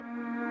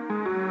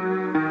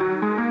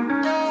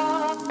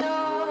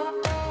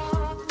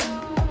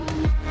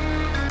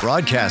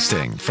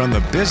Broadcasting from the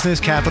business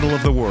capital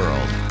of the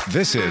world,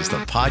 this is the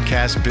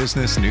Podcast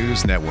Business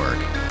News Network.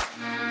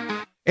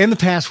 In the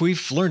past,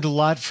 we've learned a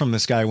lot from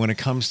this guy when it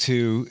comes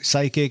to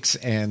psychics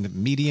and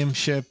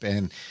mediumship,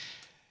 and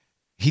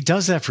he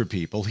does that for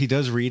people. He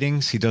does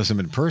readings. He does them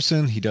in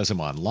person. He does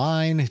them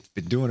online. He's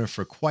been doing it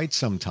for quite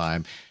some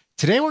time.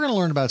 Today, we're going to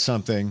learn about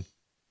something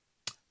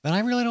that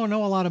I really don't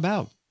know a lot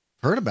about.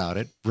 Heard about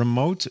it,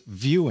 remote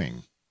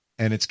viewing,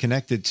 and it's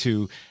connected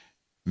to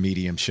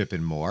mediumship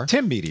and more.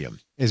 Tim Medium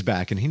is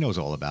back, and he knows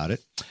all about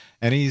it,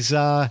 and he's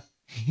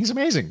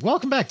amazing.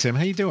 Welcome back, Tim.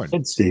 How you doing?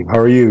 Good, Steve. How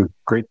are you?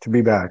 Great to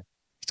be back.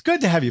 It's good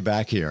to have you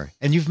back here.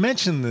 And you've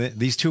mentioned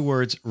these two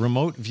words,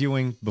 remote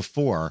viewing,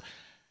 before.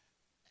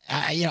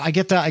 I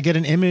get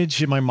an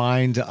image in my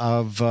mind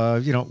of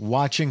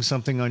watching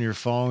something on your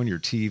phone, your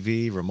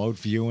TV, remote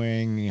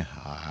viewing,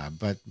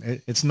 but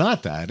it's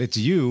not that. It's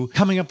you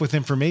coming up with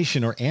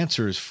information or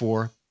answers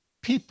for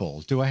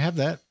people. Do I have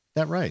that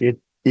right?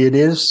 It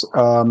is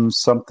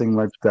something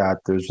like that.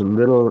 There's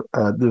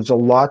a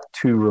lot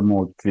to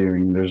remote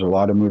viewing. There's a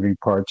lot of moving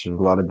parts. There's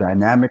a lot of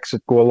dynamics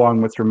that go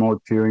along with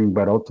remote viewing.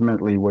 But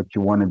ultimately, what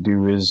you want to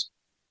do is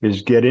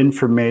get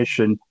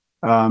information.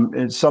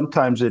 And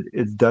sometimes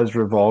it does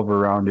revolve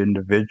around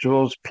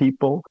individuals,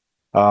 people,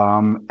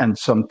 and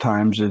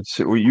sometimes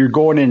you're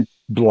going in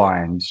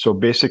blind. So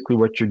basically,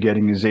 what you're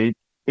getting is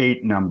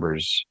eight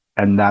numbers,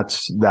 and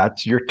that's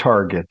your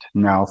target.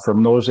 Now,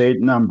 from those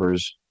 8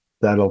 numbers,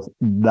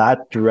 that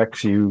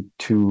directs you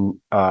to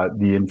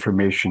the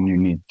information you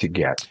need to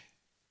get.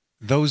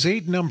 Those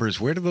 8 numbers,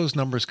 where do those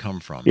numbers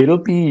come from? It'll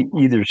be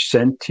either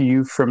sent to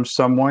you from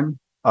someone.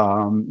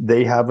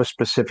 They have a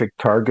specific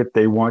target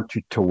they want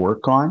you to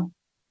work on.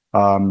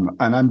 And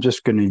I'm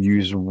just going to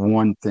use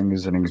one thing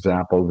as an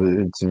example.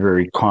 It's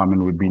very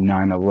common, would be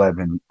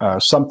 9/11,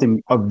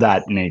 something of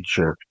that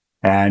nature.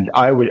 And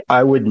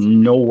I wouldn't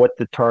know what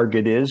the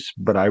target is,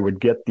 but I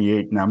would get the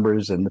 8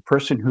 numbers, and the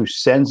person who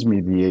sends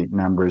me the 8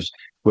 numbers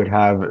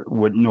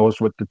knows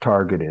what the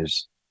target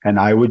is. And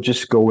I would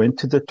just go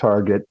into the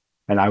target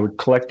and I would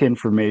collect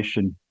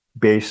information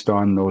based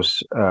on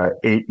those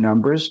 8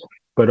 numbers.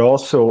 But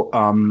also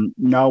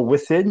now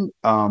within,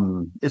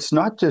 it's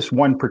not just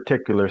one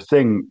particular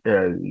thing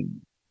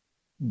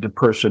the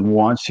person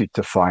wants you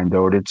to find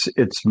out.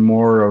 It's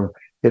more of,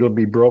 it'll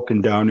be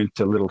broken down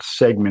into little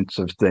segments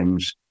of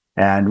things.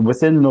 And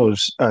within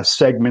those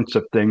segments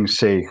of things,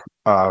 say,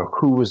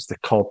 who was the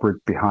culprit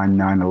behind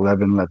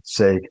 9/11, let's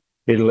say,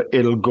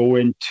 it'll go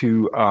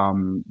into,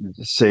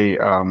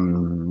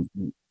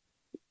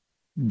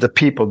 the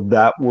people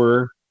that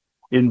were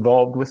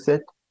involved with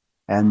it.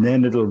 And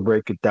then it'll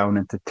break it down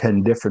into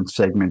 10 different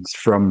segments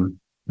from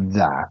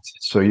that.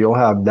 So you'll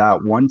have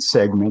that one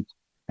segment,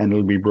 and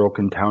it'll be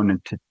broken down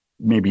into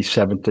maybe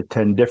 7 to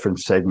 10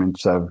 different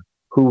segments of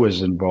who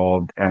was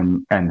involved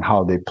and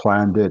how they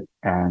planned it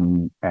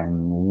and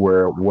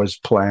where it was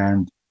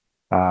planned,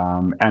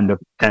 and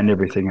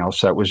everything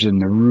else that was in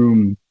the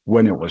room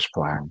when it was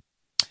planned.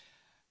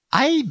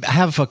 I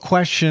have a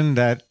question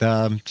that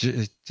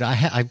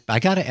I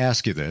got to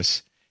ask you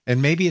this,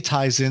 and maybe it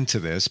ties into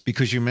this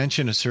because you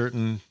mentioned a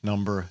certain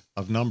number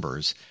of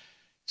numbers.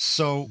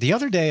 So the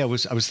other day I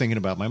was thinking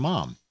about my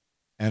mom,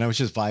 and I was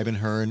just vibing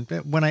her, and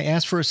when I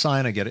ask for a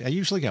sign, I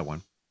usually get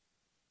one.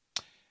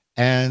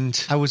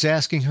 And I was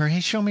asking her, hey,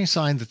 show me a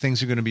sign that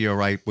things are going to be all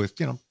right with,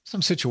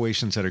 some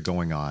situations that are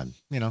going on.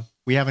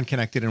 We haven't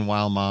connected in a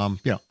while, Mom.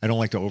 I don't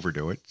like to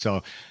overdo it.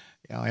 So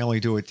I only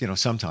do it,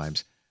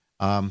 sometimes.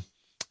 I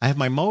have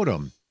my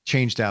modem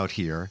changed out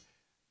here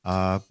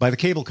by the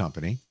cable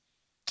company,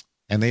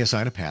 and they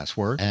assign a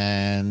password,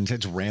 and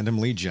it's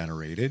randomly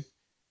generated.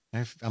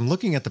 I'm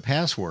looking at the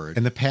password,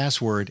 and the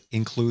password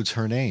includes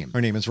her name.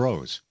 Her name is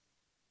Rose,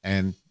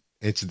 and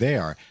it's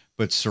there.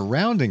 But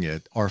surrounding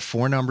it are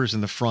 4 numbers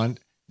in the front,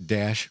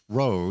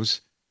 -Rose,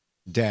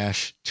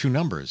 -2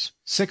 numbers.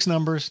 6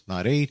 numbers,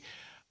 not 8.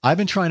 I've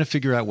been trying to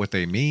figure out what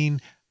they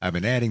mean. I've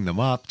been adding them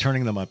up,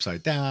 turning them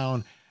upside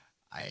down.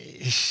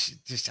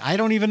 I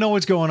don't even know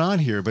what's going on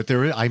here, but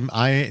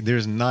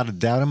there's not a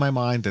doubt in my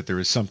mind that there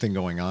is something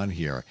going on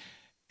here.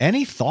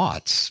 Any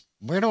thoughts?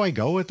 Where do I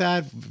go with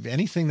that?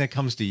 Anything that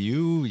comes to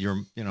you,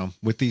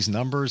 with these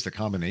numbers, the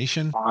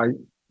combination?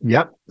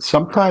 Yep.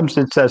 Sometimes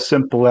it's as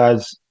simple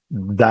as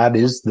that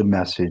is the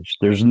message.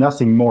 There's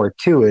nothing more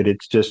to it.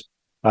 It's just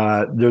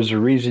there's a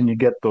reason you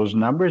get those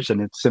numbers, and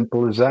it's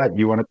simple as that.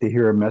 You wanted to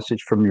hear a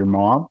message from your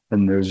mom,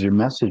 and there's your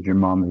message. Your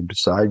mom is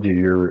beside you.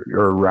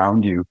 You're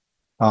around you.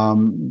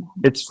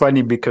 It's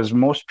funny because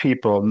most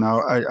people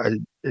now, I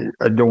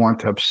don't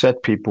want to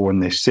upset people when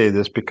they say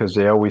this, because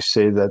they always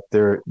say that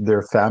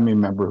their family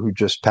member who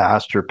just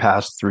passed or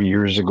passed 3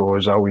 years ago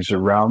is always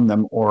around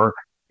them, or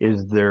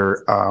is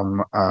their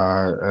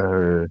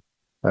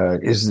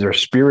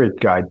spirit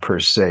guide per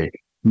se.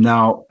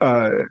 Now,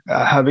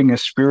 having a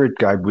spirit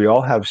guide, we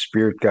all have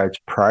spirit guides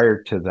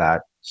prior to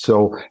that.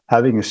 So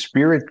having a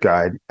spirit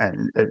guide,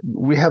 and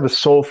we have a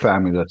soul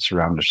family that's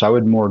around us. I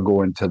would more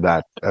go into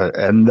that,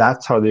 and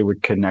that's how they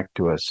would connect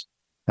to us.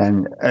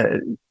 And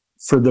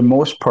For the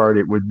most part,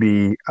 it would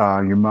be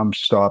your mom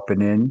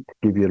stopping in to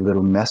give you a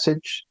little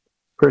message,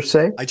 per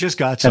se. I just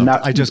got And something.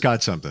 that, I just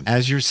got something.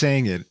 As you're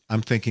saying it,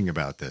 I'm thinking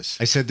about this.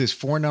 I said there's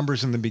four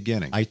numbers in the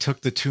beginning. I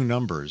took the two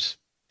numbers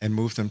and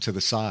moved them to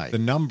the side. The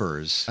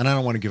numbers, and I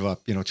don't want to give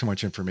up, too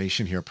much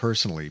information here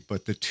personally,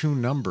 but the two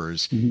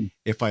numbers, Mhm.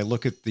 if I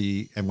look at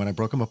and when I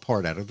broke them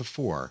apart out of the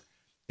four,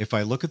 if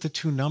I look at the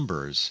two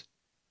numbers,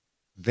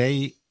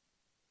 they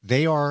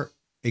are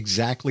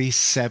exactly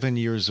 7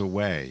 years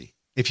away.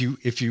 If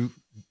you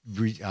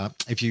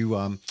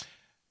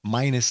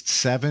minus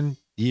 7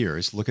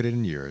 years, look at it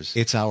in years,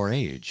 it's our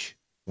age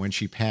when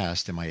she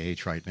passed and my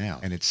age right now.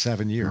 And it's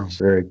 7 oh, years.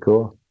 very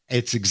cool.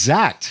 It's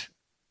exact.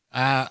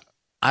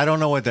 I don't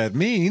know what that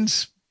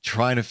means.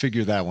 Trying to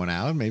figure that one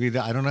out. Maybe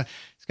I don't know.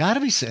 It's got to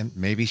be,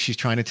 maybe she's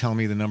trying to tell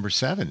me the number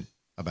 7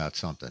 about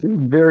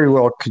something. Very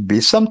well could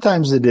be.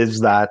 Sometimes it is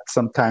that.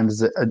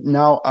 Sometimes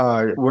now,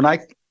 when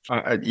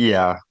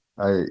yeah,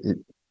 it,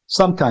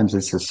 sometimes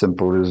it's as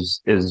simple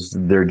as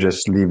they're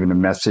just leaving a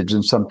message,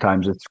 and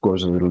sometimes it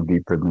goes a little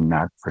deeper than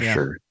that. For Yeah.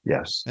 sure,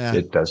 yes, Yeah.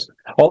 it does.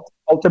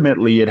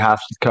 Ultimately, it has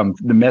to come.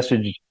 The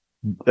message.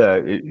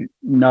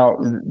 Now,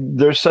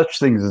 there's such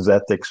things as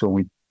ethics when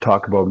we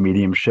talk about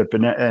mediumship,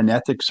 and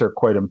ethics are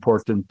quite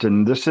important.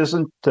 And this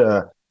isn't.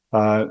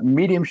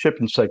 Mediumship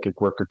and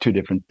psychic work are two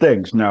different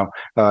things. Now,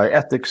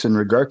 ethics in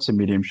regards to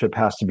mediumship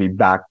has to be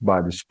backed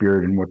by the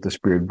spirit and what the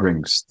spirit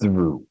brings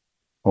through.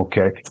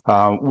 Okay.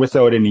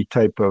 Without any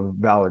type of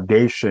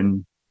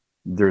validation,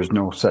 there's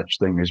no such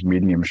thing as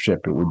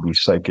mediumship. It would be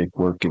psychic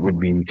work. It would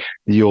be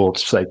the old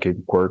psychic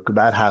work.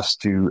 That has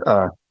to,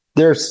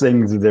 there's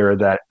things there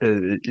that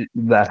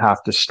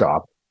have to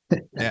stop.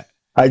 Yeah.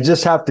 I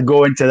just have to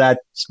go into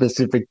that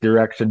specific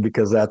direction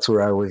because that's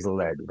where I was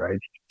led, right?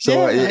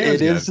 So Yeah.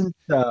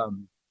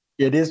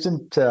 it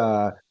isn't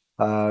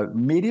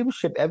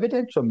mediumship.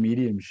 Evidential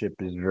mediumship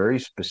is very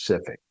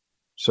specific.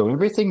 So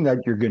everything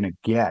that you're going to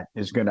get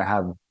is going to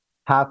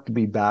have to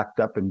be backed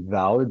up and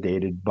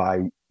validated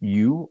by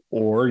you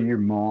or your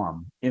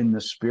mom in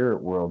the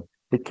spirit world.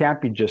 It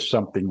can't be just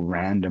something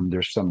random.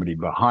 There's somebody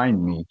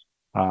behind me.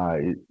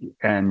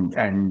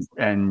 And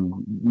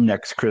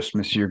next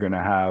Christmas you're going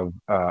to have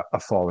a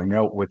falling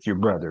out with your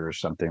brother or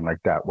something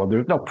like that. Well,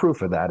 there's no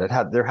proof of that.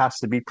 There has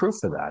to be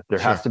proof of that. There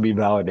Sure. has to be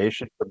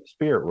validation from the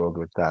spirit world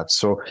with that.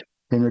 So,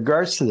 in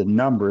regards to the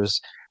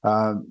numbers,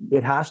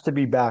 it has to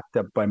be backed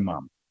up by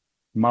mom.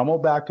 Mom will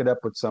back it up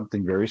with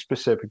something very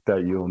specific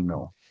that you'll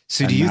know.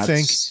 So, do you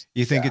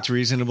think it's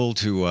reasonable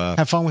to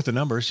have fun with the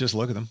numbers? Just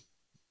look at them,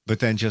 but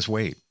then just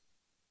wait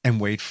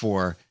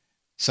for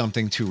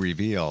something to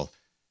reveal.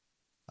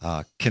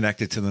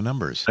 Connected to the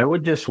numbers. I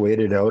would just wait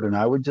it out, and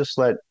I would just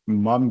let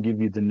mom give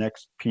you the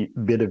next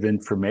bit of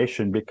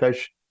information because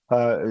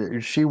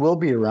she will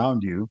be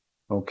around you,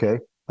 okay?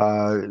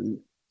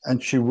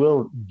 And she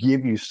will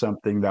give you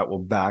something that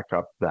will back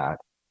up that.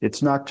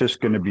 It's not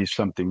just going to be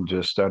something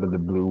just out of the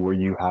blue where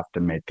you have to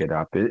make it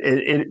up.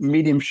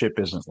 Mediumship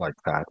isn't like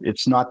that.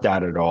 It's not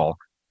that at all.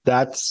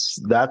 That's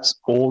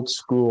old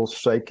school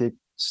psychic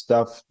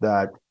stuff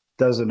that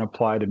doesn't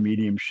apply to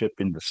mediumship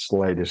in the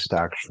slightest,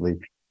 actually.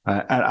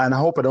 And I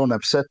hope I don't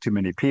upset too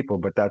many people,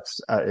 but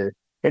that's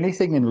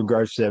anything in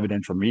regards to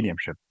evidential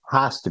mediumship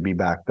has to be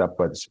backed up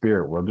by the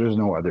spirit world. There's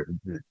no other.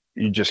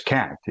 You just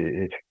can't.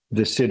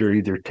 The sitter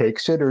either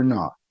takes it or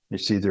not.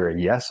 It's either a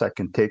yes, I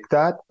can take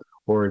that,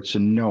 or it's a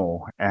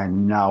no.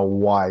 And now,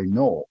 why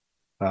no?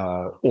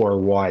 Or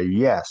why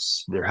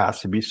yes? There has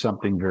to be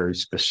something very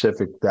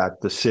specific that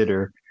the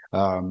sitter,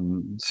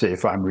 say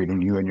if I'm reading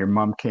you and your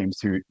mom came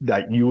through,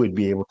 that you would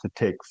be able to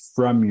take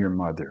from your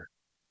mother,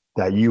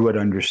 that you would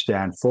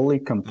understand fully,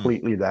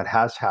 completely, that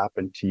has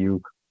happened to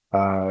you,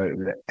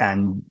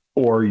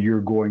 or you're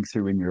going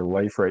through in your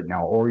life right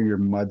now, or your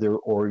mother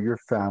or your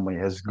family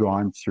has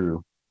gone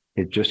through.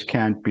 It just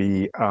can't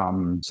be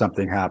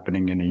something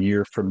happening in a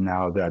year from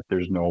now that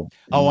there's no.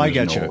 Oh, I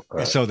get you.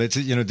 So that's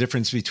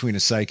difference between a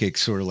psychic,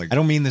 sort of like, I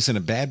don't mean this in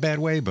a bad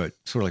way, but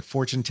sort of like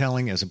fortune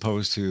telling, as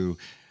opposed to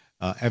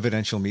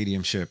evidential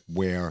mediumship,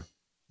 where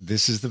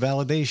this is the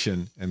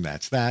validation and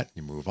that's that.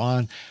 You move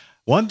on.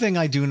 One thing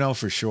I do know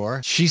for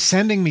sure, she's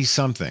sending me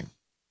something.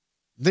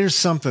 There's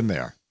something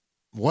there.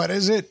 What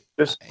is it?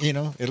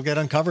 It'll get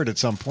uncovered at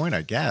some point,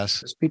 I guess.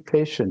 Just be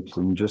patient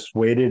and just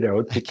wait it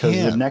out, because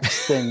the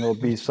next thing will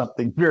be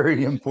something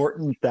very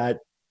important that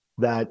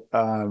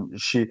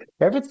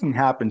everything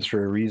happens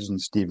for a reason,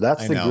 Steve.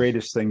 That's the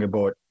greatest thing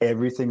about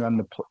everything on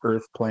the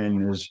earth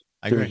plane is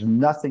there's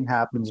nothing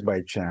happens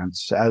by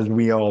chance, as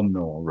we all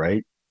know,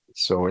 right?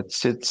 So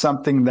it's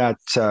something that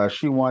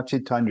she wants you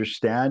to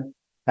understand.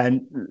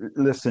 And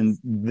listen,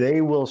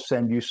 they will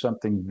send you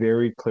something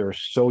very clear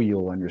so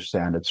you'll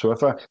understand it. So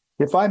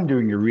if I'm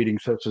doing a reading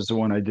such as the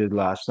one I did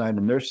last night,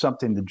 and there's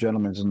something the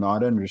gentleman's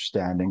not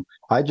understanding,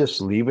 I just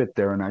leave it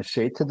there and I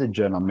say to the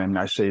gentleman,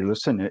 I say,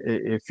 listen,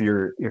 if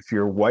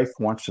your wife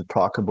wants to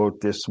talk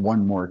about this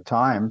one more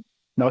time.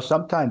 Now,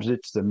 sometimes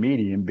it's the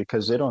medium,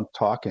 because they don't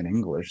talk in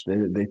English.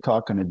 They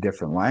talk in a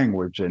different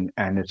language, and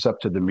it's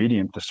up to the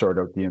medium to sort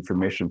out the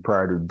information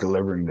prior to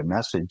delivering the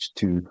message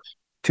to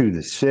to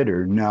the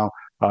sitter. Now,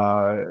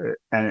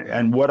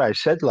 and what I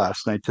said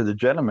last night to the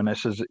gentleman, I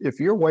says, if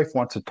your wife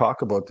wants to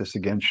talk about this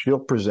again, she'll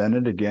present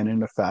it again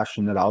in a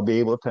fashion that I'll be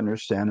able to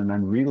understand and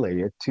then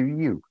relay it to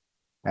you.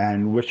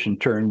 And which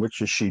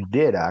she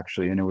did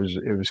actually, and it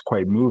was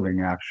quite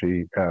moving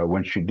actually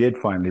when she did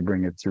finally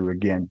bring it through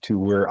again to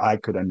where I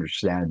could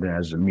understand it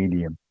as a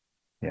medium.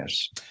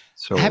 Yes.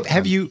 So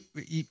Have you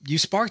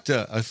sparked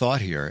a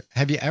thought here?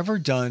 Have you ever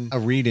done a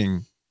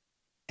reading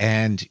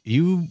and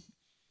you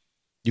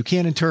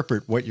can't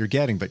interpret what you're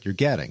getting, but you're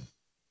getting?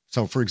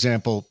 So, for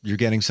example, you're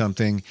getting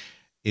something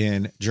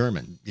in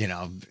German,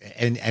 and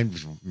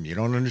you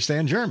don't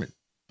understand German,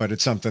 but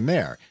it's something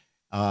there,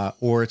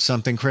 or it's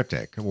something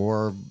cryptic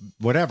or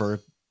whatever,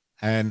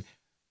 and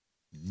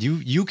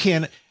you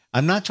can.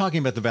 I'm not talking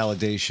about the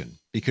validation,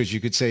 because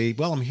you could say,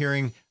 well, I'm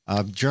hearing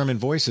German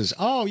voices.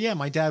 Oh, yeah,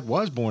 my dad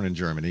was born in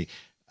Germany.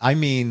 I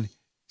mean,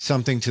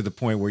 something to the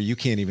point where you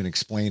can't even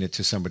explain it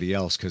to somebody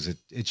else because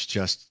it's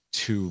just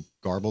too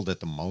garbled at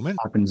the moment.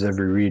 Happens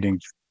every reading.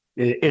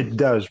 It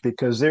does,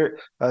 because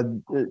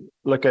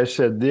like I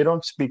said, they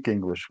don't speak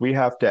English. We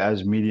have to,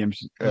 as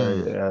mediums,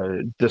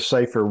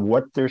 decipher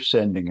what they're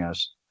sending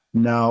us.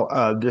 Now,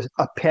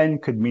 a pen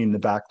could mean the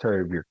back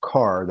tire of your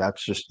car.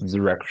 That's just the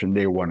direction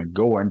they want to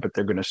go in, but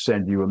they're going to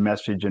send you a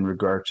message in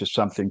regards to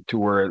something to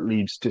where it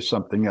leads to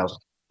something else.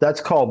 That's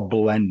called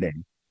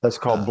blending. That's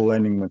called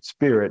blending with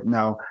spirit.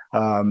 Now,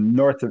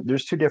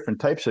 there's two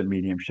different types of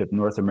mediumship: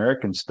 North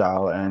American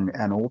style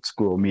and old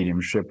school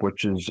mediumship,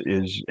 which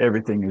is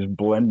everything is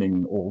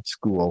blending old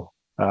school.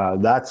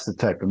 That's the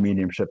type of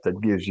mediumship that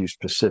gives you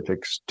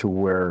specifics to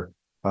where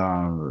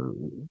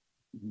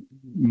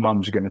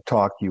mom's going to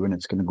talk to you, and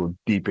it's going to go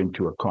deep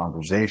into a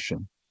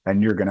conversation,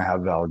 and you're going to have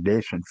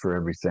validation for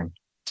everything.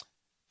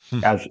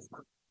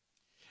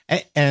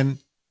 And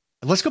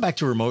let's go back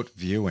to remote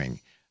viewing.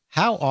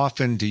 How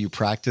often do you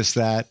practice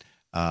that?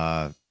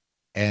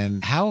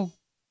 And how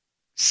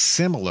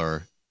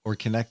similar or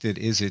connected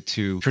is it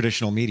to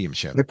traditional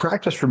mediumship? I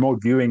practice remote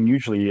viewing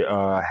usually.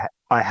 I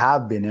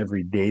have been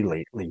every day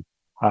lately.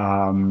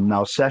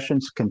 Now,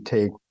 sessions can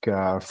take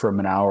from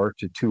an hour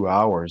to 2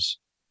 hours.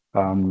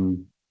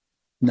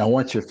 Now,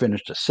 once you've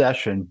finished a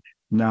session,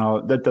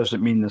 now that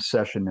doesn't mean the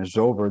session is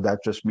over. That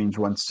just means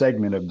one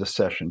segment of the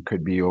session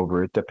could be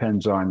over. It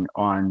depends on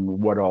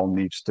what all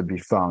needs to be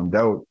found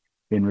out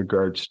in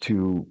regards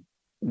to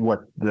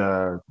what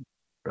the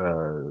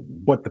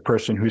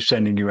person who's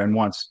sending you and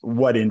wants,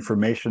 what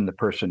information the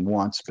person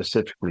wants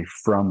specifically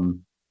from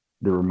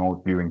the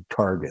remote viewing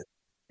target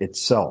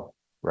itself,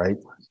 right?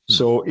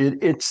 So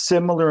it's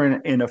similar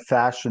in a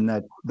fashion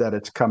that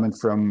it's coming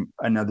from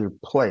another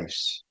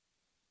place,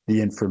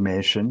 the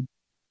information,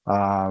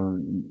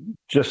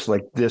 just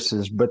like this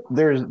is, but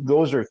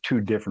those are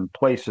two different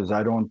places.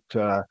 I don't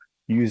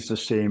use the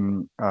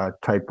same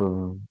type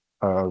of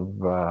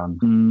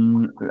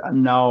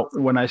now,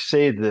 when I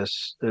say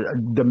this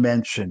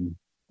dimension,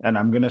 and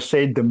I'm going to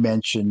say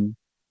dimension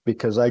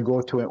because I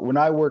go to it when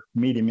I work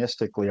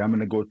mediumistically, I'm going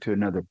to go to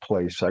another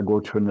place. I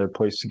go to another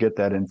place to get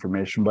that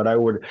information. But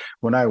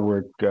when I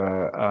work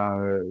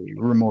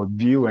remote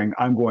viewing,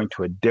 I'm going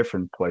to a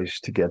different place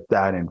to get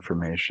that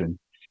information.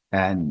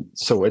 And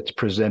so it's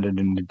presented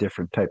in a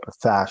different type of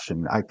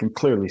fashion. I can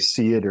clearly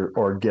see it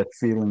or get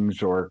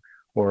feelings, or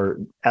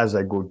as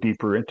I go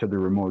deeper into the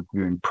remote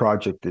viewing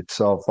project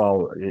itself,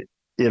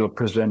 it'll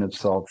present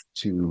itself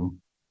to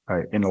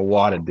in a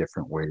lot of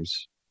different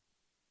ways.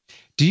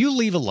 Do you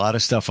leave a lot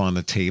of stuff on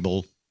the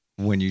table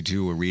when you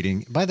do a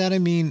reading? By that, I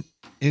mean,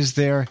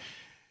 you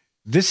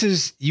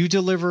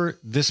deliver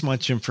this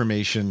much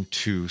information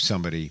to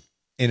somebody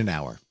in an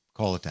hour,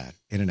 call it that,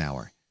 in an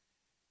hour.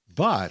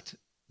 But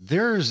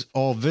there's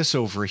all this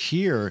over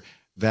here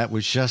that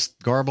was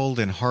just garbled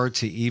and hard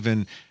to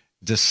even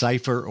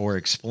decipher or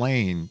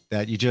explain,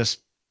 that we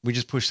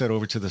just push that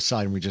over to the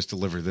side and we just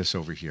deliver this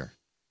over here.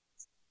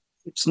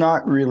 It's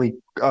not really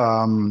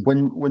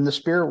when the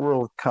spirit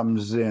world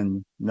comes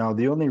in. Now,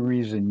 the only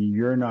reason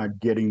you're not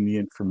getting the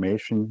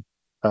information,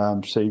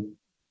 say,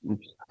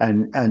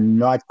 and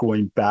not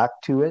going back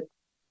to it,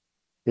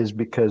 is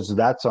because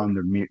that's on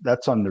the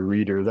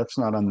reader. That's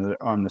not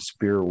on the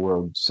spirit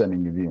world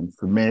sending you the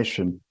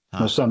information.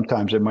 Now,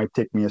 sometimes it might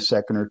take me a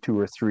second or two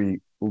or three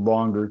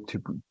longer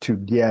to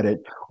get it,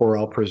 or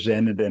I'll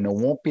present it and it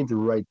won't be the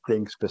right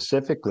thing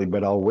specifically,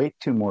 but I'll wait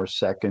 2 more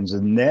seconds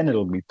and then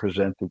it'll be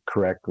presented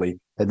correctly.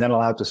 And then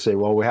I'll have to say,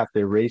 well, we have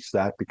to erase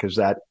that because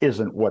that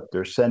isn't what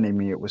they're sending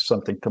me. It was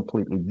something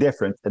completely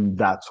different, and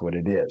that's what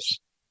it is.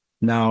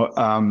 Now,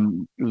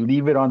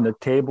 leave it on the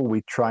table.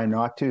 We try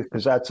not to,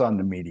 because that's on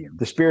the medium.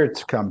 The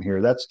spirits come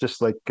here. That's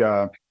just like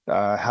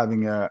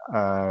having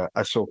a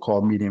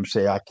so-called medium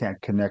say, I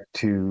can't connect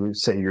to,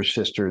 say, your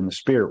sister in the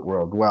spirit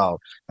world. Well,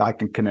 I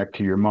can connect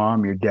to your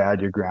mom, your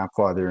dad, your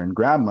grandfather, and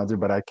grandmother,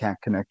 but I can't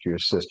connect to your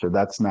sister.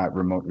 That's not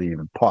remotely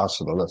even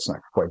possible. That's not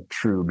quite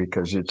true,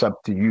 because it's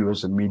up to you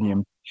as a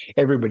medium.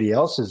 Everybody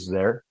else is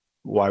there.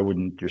 Why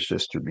wouldn't your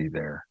sister be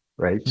there?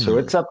 Right. So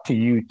it's up to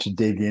you to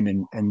dig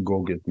in and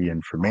go get the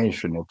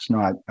information. It's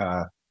not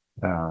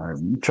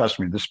Trust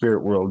me, the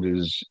spirit world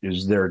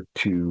is there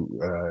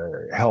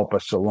to help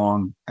us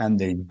along, and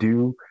they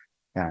do.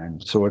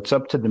 And so it's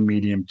up to the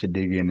medium to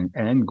dig in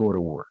and go to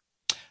work.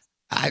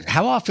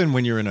 How often,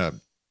 when you're in a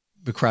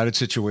crowded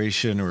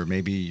situation, or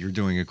maybe you're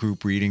doing a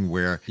group reading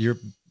where you're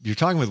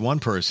talking with one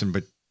person,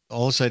 but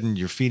all of a sudden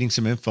you're feeding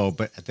some info,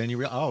 but then you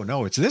realize, oh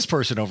no, it's this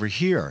person over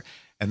here,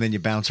 and then you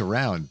bounce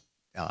around.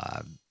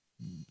 Uh,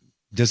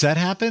 does that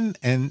happen?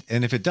 And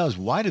if it does,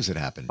 why does it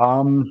happen?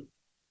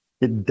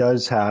 It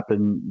does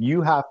happen.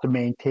 You have to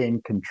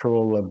maintain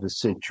control of the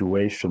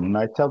situation. And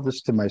I tell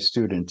this to my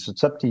students.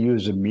 It's up to you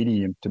as a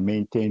medium to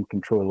maintain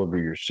control over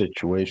your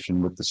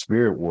situation with the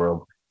spirit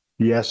world.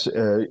 Yes,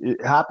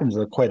 it happens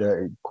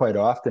quite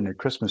often at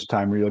Christmas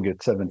time where you'll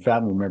get 7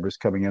 family members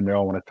coming in. They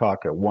all want to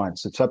talk at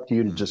once. It's up to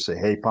you to just say,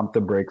 "Hey, pump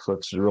the brakes.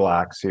 Let's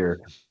relax here.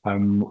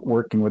 I'm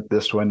working with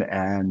this one,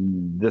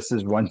 and this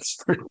is one."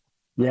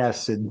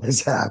 Yes, it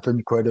has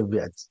happened quite a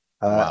bit.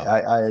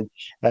 Wow.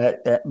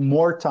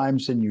 More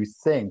times than you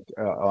think.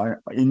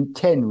 In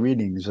 10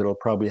 readings, it'll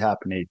probably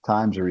happen 8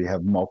 times, or you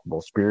have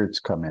multiple spirits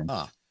come in.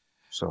 Huh.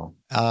 So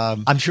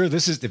I'm sure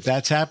if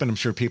that's happened, I'm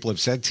sure people have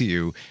said to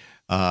you,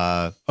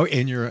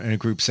 and you're in a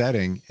group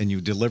setting and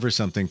you deliver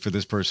something for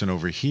this person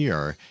over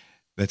here,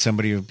 that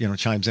somebody,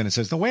 chimes in and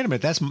says, no, wait a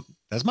minute,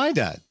 that's my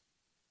dad.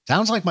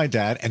 Sounds like my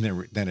dad. And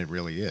then it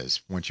really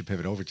is once you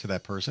pivot over to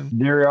that person.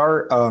 there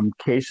are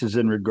cases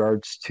in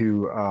regards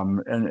to,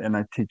 and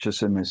I teach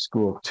this in my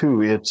school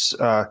too. It's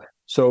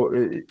so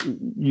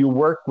you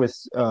work with,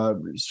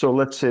 so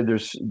let's say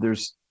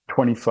there's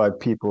 25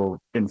 people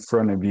in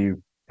front of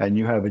you, and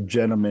you have a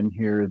gentleman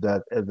here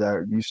that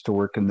used to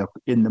work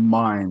in the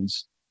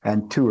mines,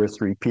 and 2 or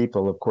 3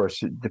 people, of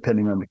course,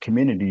 depending on the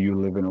community you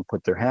live in, will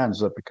put their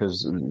hands up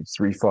because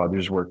 3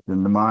 fathers worked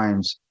in the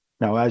mines.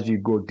 Now, as you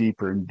go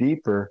deeper and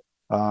deeper,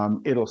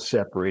 it'll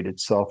separate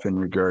itself in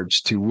regards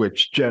to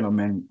which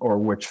gentleman or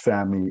which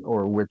family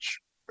or which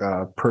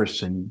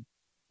person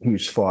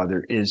whose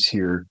father is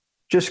here.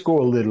 Just go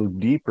a little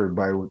deeper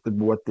by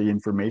what the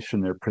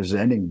information they're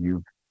presenting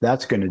you.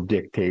 That's going to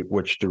dictate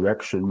which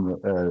direction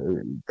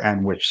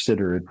and which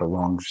sitter it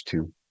belongs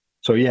to.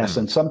 So yes,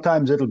 and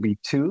sometimes it'll be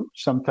 2.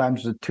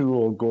 Sometimes the 2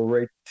 will go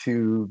right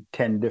to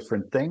 10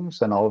 different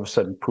things, and all of a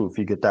sudden, poof,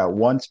 you get that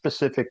one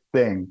specific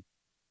thing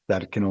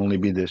that it can only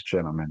be this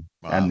gentleman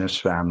and Wow. this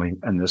family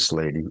and this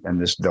lady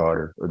and this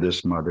daughter or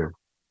this mother.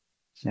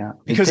 Yeah,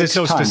 it Because it's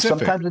takes so time. specific.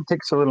 Sometimes it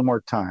takes a little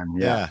more time.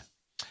 Yeah.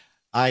 Yeah.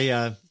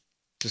 I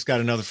just got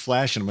another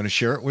flash, and I'm going to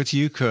share it with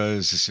you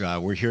because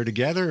we're here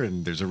together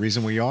and there's a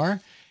reason we are.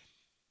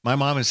 My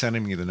mom is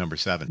sending me the number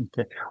 7.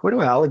 Okay. What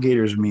do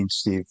alligators mean,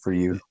 Steve, for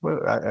you?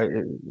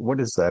 What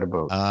is that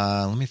about?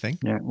 Let me think.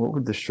 Yeah. What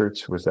would the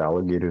shirts with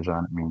alligators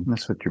on it mean?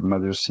 That's what your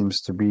mother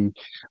seems to be,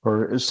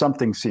 or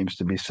something seems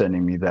to be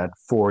sending me that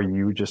for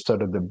you just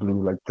out of the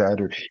blue like that.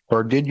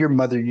 Or did your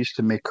mother used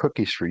to make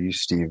cookies for you,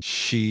 Steve?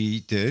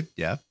 She did.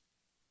 Yeah.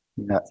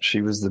 Yeah,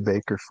 she was the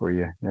baker for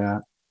you. Yeah.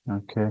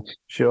 Okay.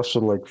 She also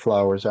liked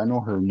flowers. I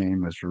know her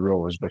name is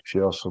Rose, but she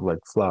also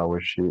liked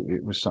flowers.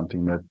 It was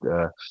something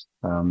that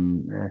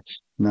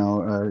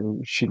now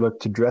she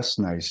liked to dress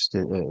nice.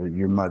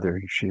 Your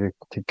mother, she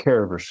took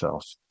care of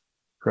herself,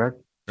 correct?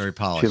 Very She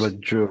polished.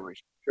 liked jewelry.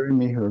 Showing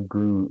me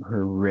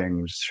her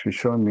rings. She's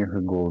showing me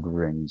her gold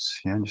rings.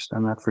 You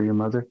understand that for your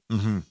mother?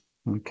 Mm-hmm.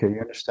 Okay. You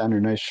understand her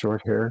nice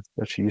short hair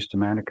that she used to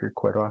manicure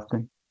quite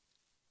often?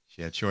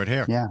 She had short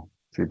hair. Yeah,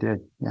 she did.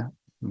 Yeah.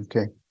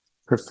 Okay.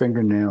 Her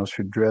fingernails,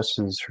 her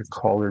dresses, her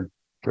collared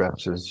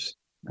dresses.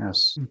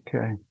 Yes.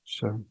 Okay.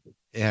 So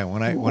Yeah.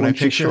 When I when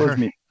she picture shows her,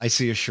 me, I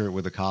see a shirt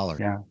with a collar.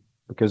 yeah,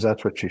 because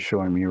that's what she's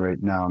showing me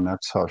right now, and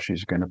that's how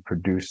she's going to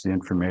produce the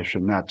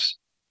information. That's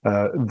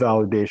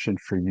validation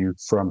for you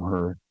from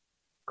her.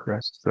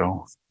 Correct.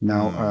 So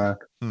now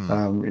Hmm.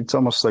 Hmm. it's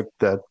almost like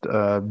that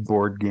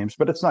board games,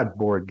 but it's not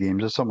board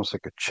games. It's almost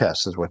like a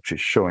chess, is what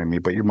she's showing me.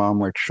 But your mom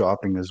likes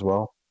shopping as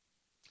well.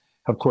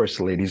 Of course,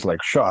 ladies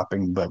like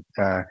shopping, but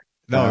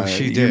No,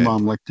 she your did.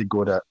 mom liked to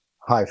go to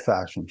high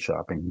fashion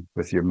shopping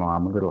with your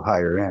mom, a little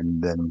higher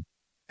end than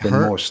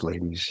Her, most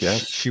ladies.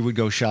 Yes, she would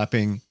go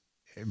shopping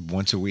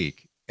once a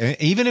week.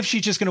 Even if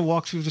she's just going to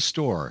walk through the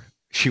store,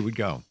 she would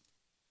go.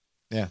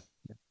 Yeah.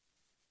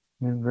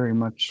 yeah, very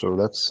much so.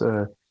 That's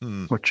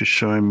Hmm. what you're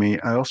showing me.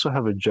 I also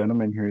have a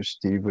gentleman here,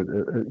 Steve, with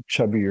a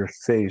chubbier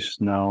face.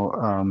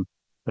 Now,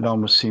 it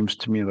almost seems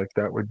to me like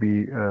that would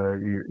be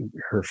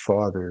her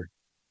father.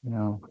 You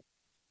know,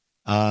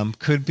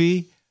 Could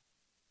be,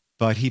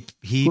 but he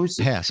who's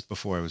passed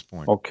before I was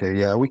born. Okay,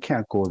 yeah, we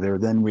can't go there.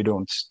 Then we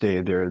don't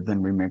stay there.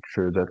 Then we make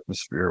sure that the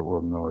spirit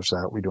world knows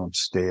that we don't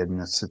stay in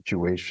this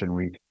situation.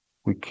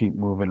 We keep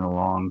moving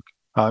along.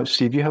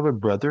 Steve, you have a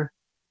brother?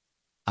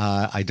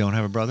 I don't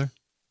have a brother.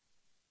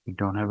 You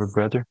don't have a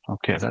brother?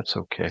 Okay, that's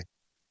okay.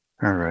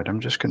 All right, I'm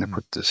just going to Hmm.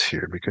 put this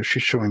here because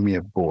she's showing me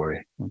a boy.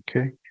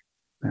 Okay,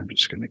 I'm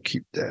just going to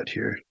keep that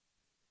here.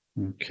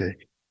 Okay.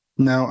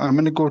 Now I'm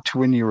going to go to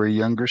when you were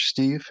younger,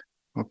 Steve.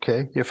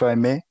 Okay, if I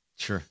may.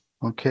 Sure.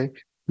 Okay.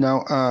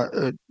 Now,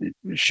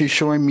 she's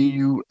showing me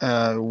you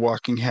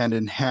walking hand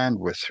in hand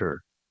with her.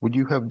 Would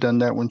you have done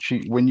that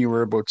when you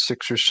were about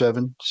 6 or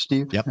 7,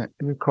 Steve? Yep. Do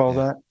you recall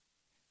Yeah, that?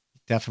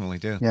 definitely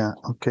do. Yeah,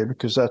 okay,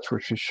 because that's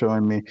what she's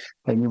showing me.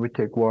 And you would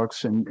take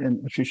walks, and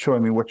she's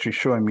showing me what she's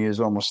showing me is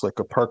almost like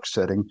a park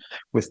setting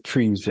with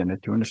trees in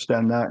it. Do you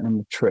understand that?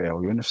 And the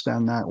trail. You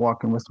understand that?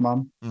 Walking with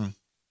mom Mm.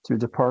 through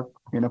the park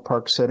in a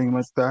park setting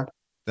like that.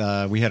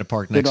 We had a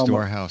park It next to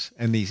our almost,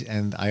 house,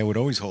 and I would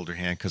always hold her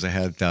hand because I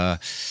had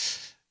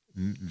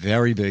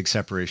very big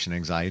separation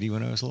anxiety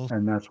when I was little.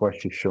 and that's why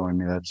she's showing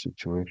me that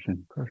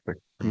situation.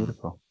 Perfect, Mm.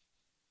 beautiful.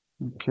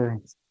 Okay,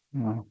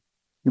 yeah.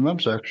 Your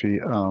mom's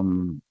actually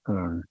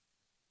Uh,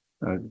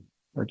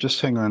 just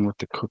hang on with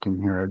the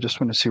cooking here. I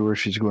just want to see where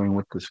she's going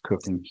with this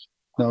cooking.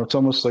 Now, it's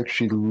almost like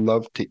she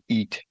loved to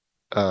eat.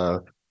 Uh,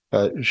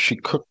 she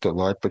cooked a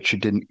lot, but she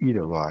didn't eat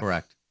a lot.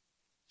 Correct.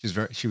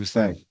 She was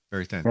thin, Right.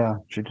 very thin. Yeah,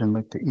 she didn't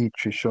like to eat.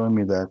 She's showing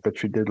me that, but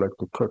she did like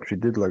to cook. She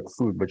did like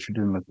food, but she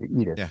didn't like to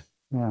eat it. Yeah.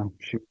 Yeah,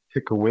 she would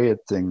pick away at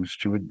things.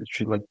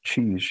 She liked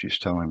cheese, she's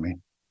telling me.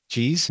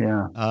 Cheese.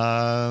 Yeah,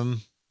 I'd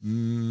it's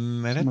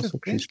have to almost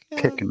like she's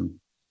think. picking.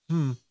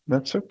 Hmm.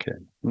 That's okay.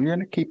 We're going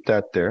to keep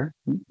that there.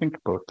 You think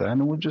about that,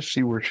 and we'll just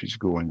see where she's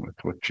going with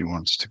what she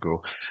wants to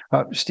go.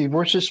 Steve,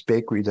 where's this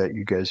bakery that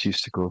you guys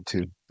used to go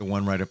to? The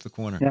one right up the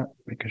corner. Yeah,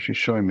 because she's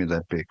showing me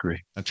that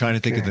bakery. I'm trying to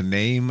think of Okay. the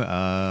name.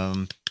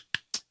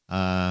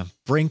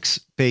 Brink's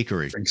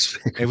Bakery. Thanks.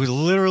 It was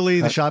literally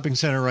the That, shopping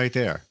center right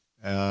there.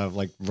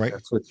 Like right.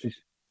 that's what she's.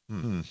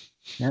 Hmm.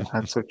 Yeah,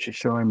 that's what she's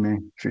showing me.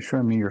 She's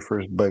showing me your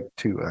first bike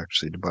too,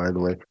 actually. By the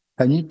way,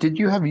 and you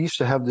used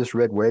to have this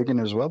red wagon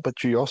as well, but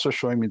she also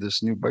showing me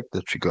this new bike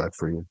that she got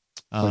for you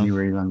when you Um,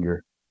 were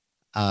younger.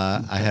 I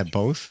Okay. had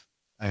both.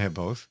 I had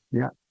both.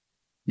 Yeah.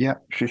 Yeah,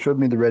 she showed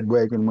me the red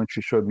wagon when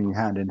she showed me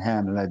hand in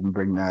hand, and I didn't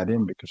bring that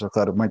in because I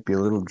thought it might be a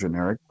little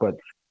generic. But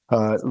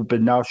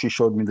now she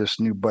showed me this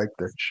new bike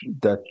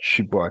that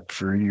she bought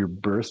for your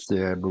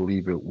birthday, I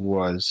believe it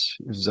was.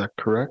 Is that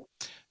correct?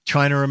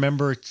 Trying to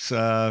remember. It's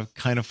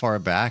kind of far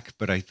back,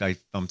 but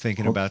I'm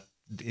thinking Oh, about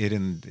it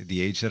in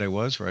the age that I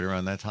was right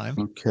around that time.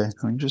 okay,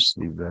 I'll just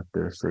leave that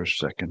there for a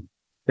second.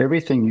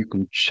 Everything you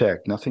can check.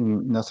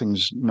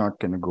 Nothing's not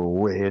going to go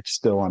away. It's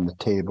still on the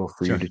table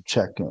for you Sure. to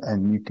check,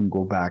 and you can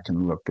go back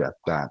and look at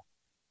that.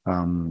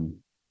 Um,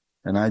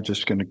 and I'm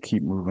just going to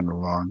keep moving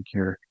along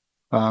here.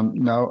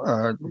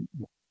 Now,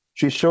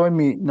 she's showing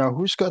me now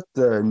who's got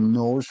the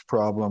nose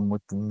problem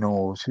with the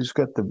nose.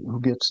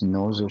 Who gets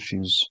nose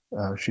issues?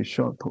 She's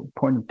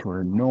pointing to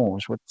her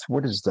nose.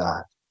 What is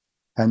that?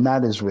 And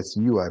that is with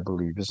you, I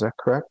believe. Is that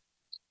correct?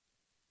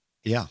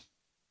 Yeah.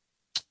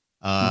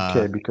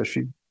 Okay, because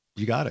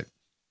You got it.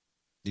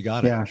 You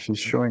got it. yeah, she's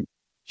showing.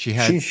 She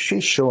had.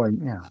 She's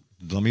showing. Yeah,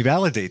 Let me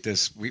validate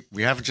this.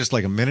 We have just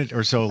like a minute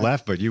or so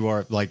left, but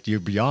you're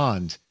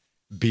beyond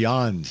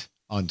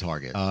on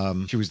target.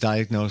 She was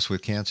diagnosed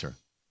with cancer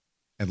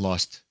and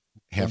lost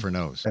half her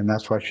nose. and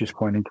that's why she's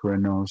pointing to her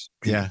nose.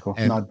 Yeah, Beautiful,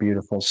 and not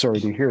beautiful. Sorry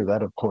to hear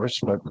that, of course,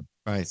 but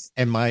right,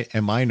 and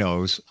my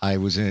nose. I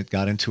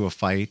got into a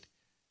fight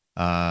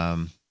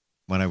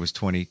when I was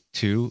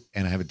 22,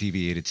 and I have a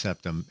deviated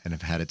septum, and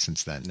have had it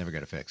since then. Never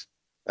got it fixed.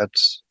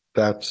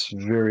 that's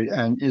very.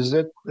 And is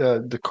it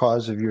the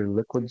cause of your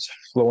liquids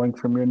flowing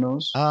from your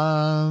nose?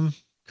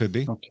 Could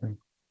be. Okay,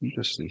 you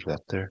just leave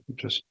that there.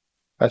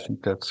 I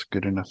think that's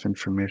good enough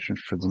information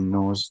for the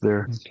nose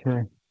there.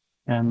 Okay,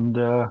 and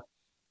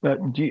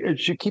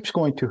she keeps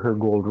going to her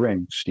gold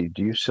ring. Steve,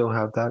 do you still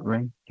have that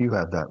ring? Do you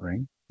have that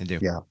ring? I do.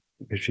 Yeah,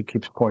 because she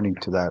keeps pointing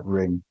to that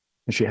ring,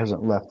 and she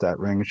hasn't left that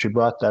ring. And she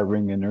brought that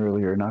ring in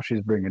earlier. Now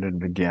she's bringing it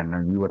in again,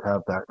 and you would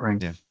have that ring.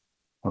 Yeah.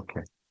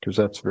 Okay, because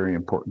that's very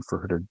important for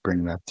her to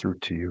bring that through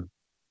to you.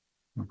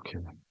 Okay,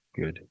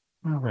 good.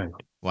 All right.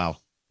 Wow.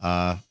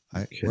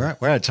 Okay.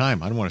 We're out of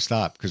time. I don't want to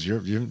stop because you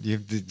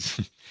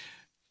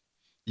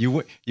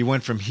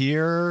went from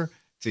here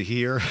to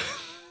here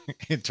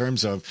in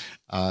terms of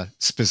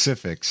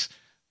specifics.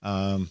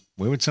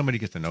 Where would somebody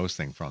get the nose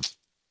thing from?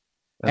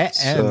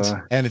 That's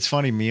And it's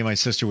funny. Me and my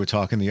sister were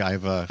talking. I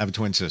have a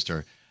twin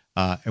sister,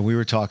 and we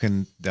were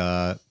talking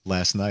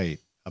last night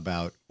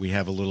about we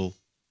have a little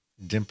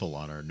dimple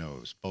on our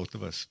nose. Both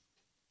of us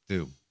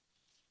do,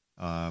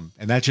 and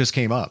that just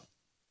came up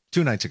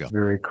 2 nights ago.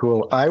 very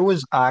cool. I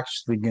was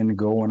actually going to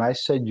go when I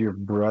said your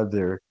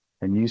brother,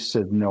 and you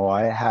said no.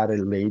 I had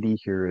a lady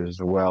here as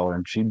well,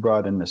 and she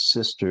brought in a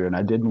sister, and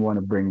I didn't want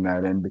to bring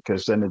that in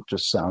because then it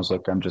just sounds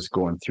like I'm just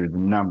going through the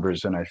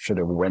numbers, and I should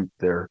have went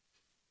there.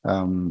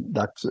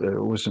 That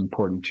was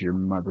important to your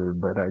mother,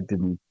 but I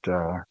didn't.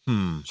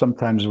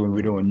 Sometimes when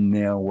we don't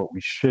nail what we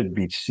should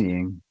be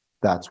seeing,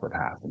 that's what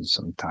happens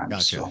sometimes.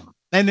 Gotcha. So.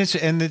 And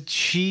the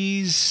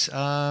cheese,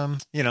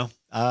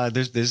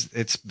 there's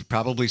it's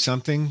probably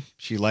something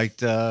she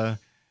liked.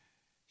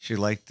 She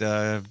liked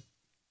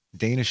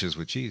Danishes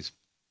with cheese,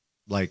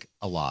 like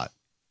a lot.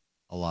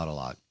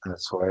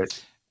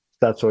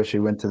 That's why she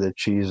went to the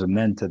cheese and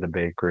then to the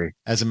bakery.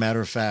 As a matter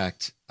of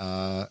fact,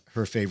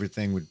 her favorite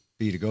thing would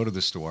be to go to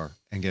the store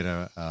and get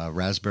a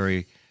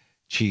raspberry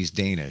cheese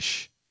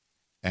Danish.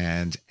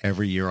 And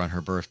every year on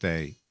her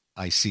birthday,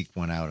 I seek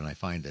one out and I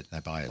find it and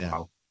I buy it.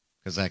 Wow.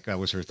 Because that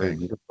was her Very thing.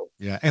 beautiful.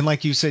 Yeah. And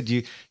like you said,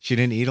 she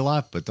didn't eat a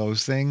lot, but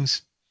those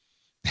things,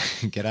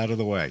 get out of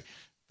the way.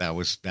 That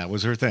was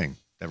her thing,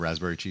 that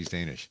raspberry cheese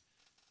Danish.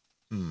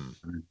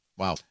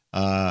 Wow.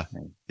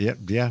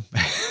 Yeah.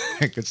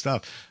 Good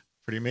stuff.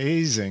 Pretty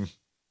amazing.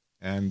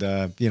 And,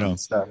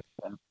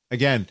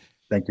 again,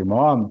 thank you,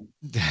 Mom.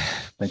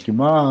 Thank you,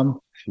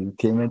 Mom. She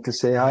came in to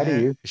say hi to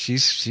you.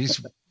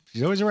 She's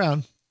always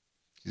around.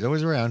 She's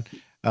always around.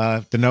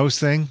 The nose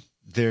thing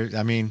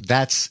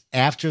that's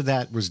after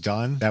that was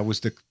done. That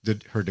was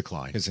her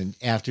decline. Because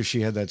after she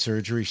had that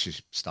surgery, she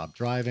stopped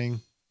driving.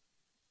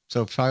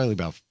 So probably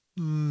about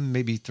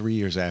maybe 3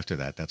 years after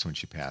that, that's when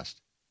she passed.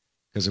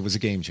 Because it was a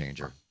game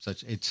changer.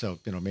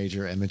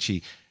 Major. And then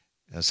she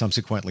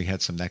subsequently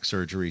had some neck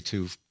surgery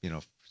too,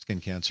 skin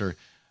cancer.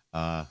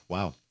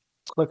 Wow.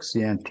 Clicks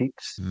the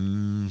antiques.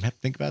 Have to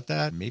think about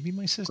that. Maybe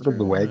my sister. Go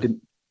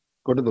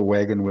to the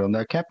wagon wheel.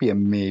 Now, it can't be a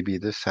maybe.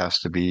 This has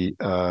to be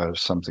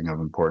something of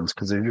importance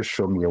because they just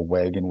showed me a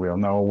wagon wheel.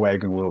 Now, a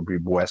wagon wheel will be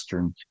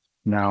Western.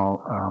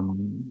 Now,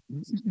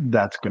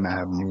 that's going to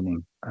have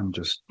meaning. I'm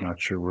just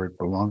not sure where it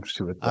belongs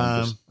to it.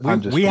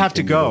 We have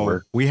to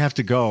go. We have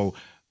to go.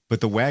 But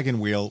the wagon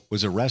wheel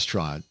was a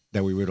restaurant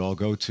that we would all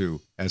go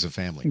to as a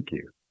family. Thank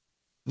you.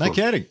 Not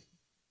kidding.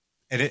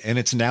 And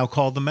it's now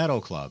called the Meadow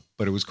Club,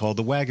 but it was called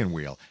the Wagon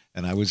Wheel.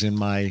 And I was in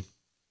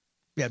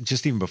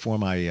just even before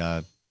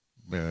my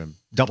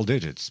double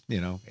digits,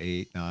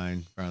 8,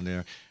 9, around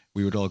there.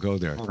 We would all go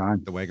there,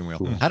 the Wagon Wheel.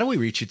 Cool. How do we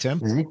reach you,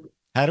 Tim? Mm-hmm.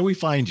 How do we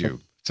find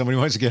you? Somebody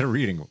wants to get a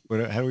reading.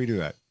 How do we do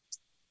that?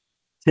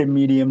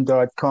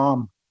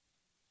 TimMedium.com.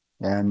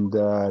 And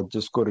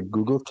just go to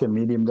Google,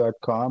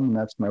 TimMedium.com, and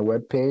that's my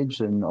webpage,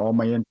 and all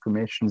my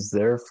information is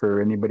there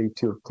for anybody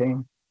to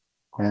obtain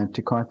and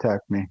to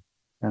contact me.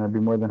 And I'd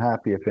be more than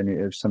happy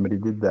if somebody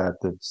did that.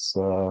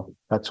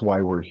 That's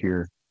why we're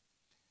here.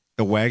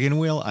 The Wagon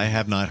Wheel, I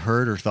have not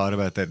heard or thought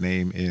about that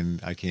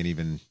name I couldn't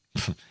even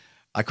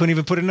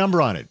put a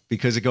number on it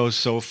because it goes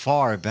so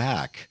far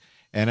back.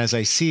 And as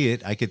I see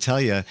it, I could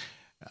tell you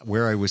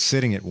where I was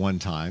sitting at one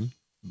time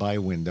by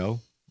a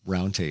window,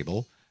 round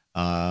table.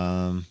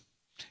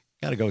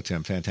 Got to go,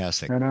 Tim.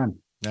 Fantastic. Right on.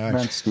 All right.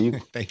 Right on,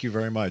 Steve. Thank you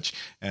very much.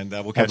 And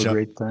we'll catch up. Have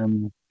a great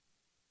time.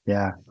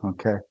 Yeah.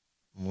 Okay.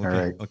 All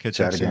right. We'll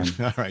catch up soon.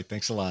 All right.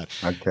 Thanks a lot.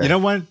 Okay. You know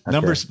what?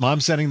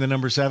 Mom's setting the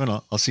number 7.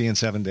 I'll see you in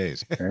 7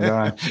 days. Right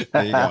on.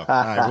 There you go. All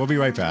right. We'll be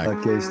right back.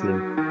 Okay,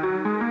 Steve.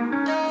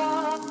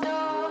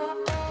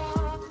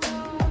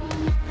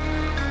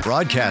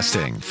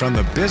 Broadcasting from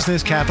the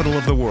business capital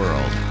of the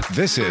world,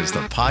 this is the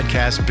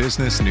Podcast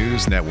Business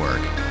News Network.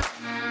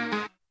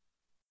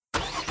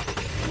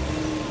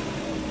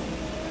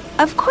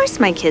 Of course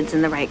my kid's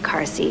in the right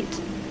car seat.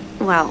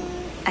 Well,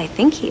 I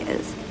think he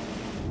is.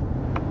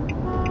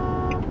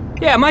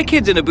 Yeah, my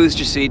kid's in a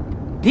booster seat.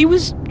 He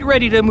was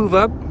ready to move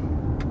up.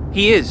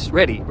 He is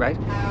ready, right?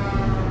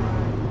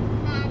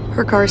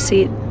 Her car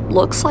seat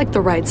looks like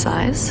the right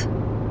size.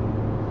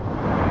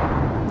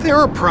 There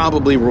are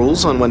probably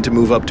rules on when to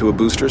move up to a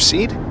booster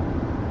seat,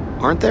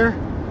 aren't there?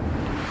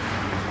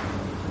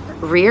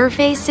 Rear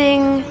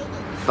facing,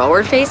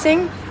 forward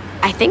facing.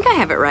 I think I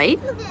have it right.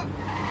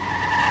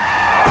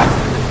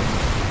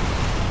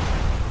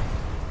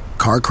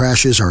 Car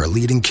crashes are a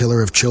leading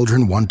killer of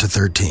children 1 to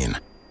 13.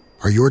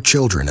 Are your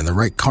children in the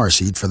right car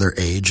seat for their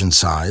age and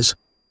size?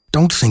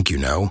 Don't think you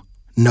know.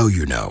 Know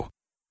you know.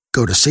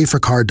 Go to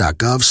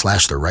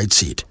safercar.gov/the right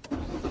seat.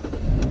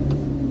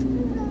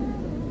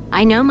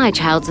 I know my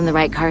child's in the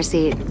right car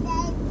seat,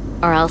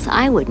 or else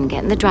I wouldn't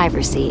get in the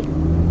driver's seat.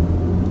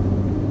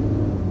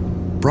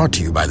 Brought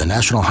to you by the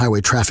National Highway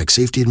Traffic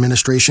Safety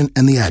Administration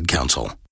and the Ad Council.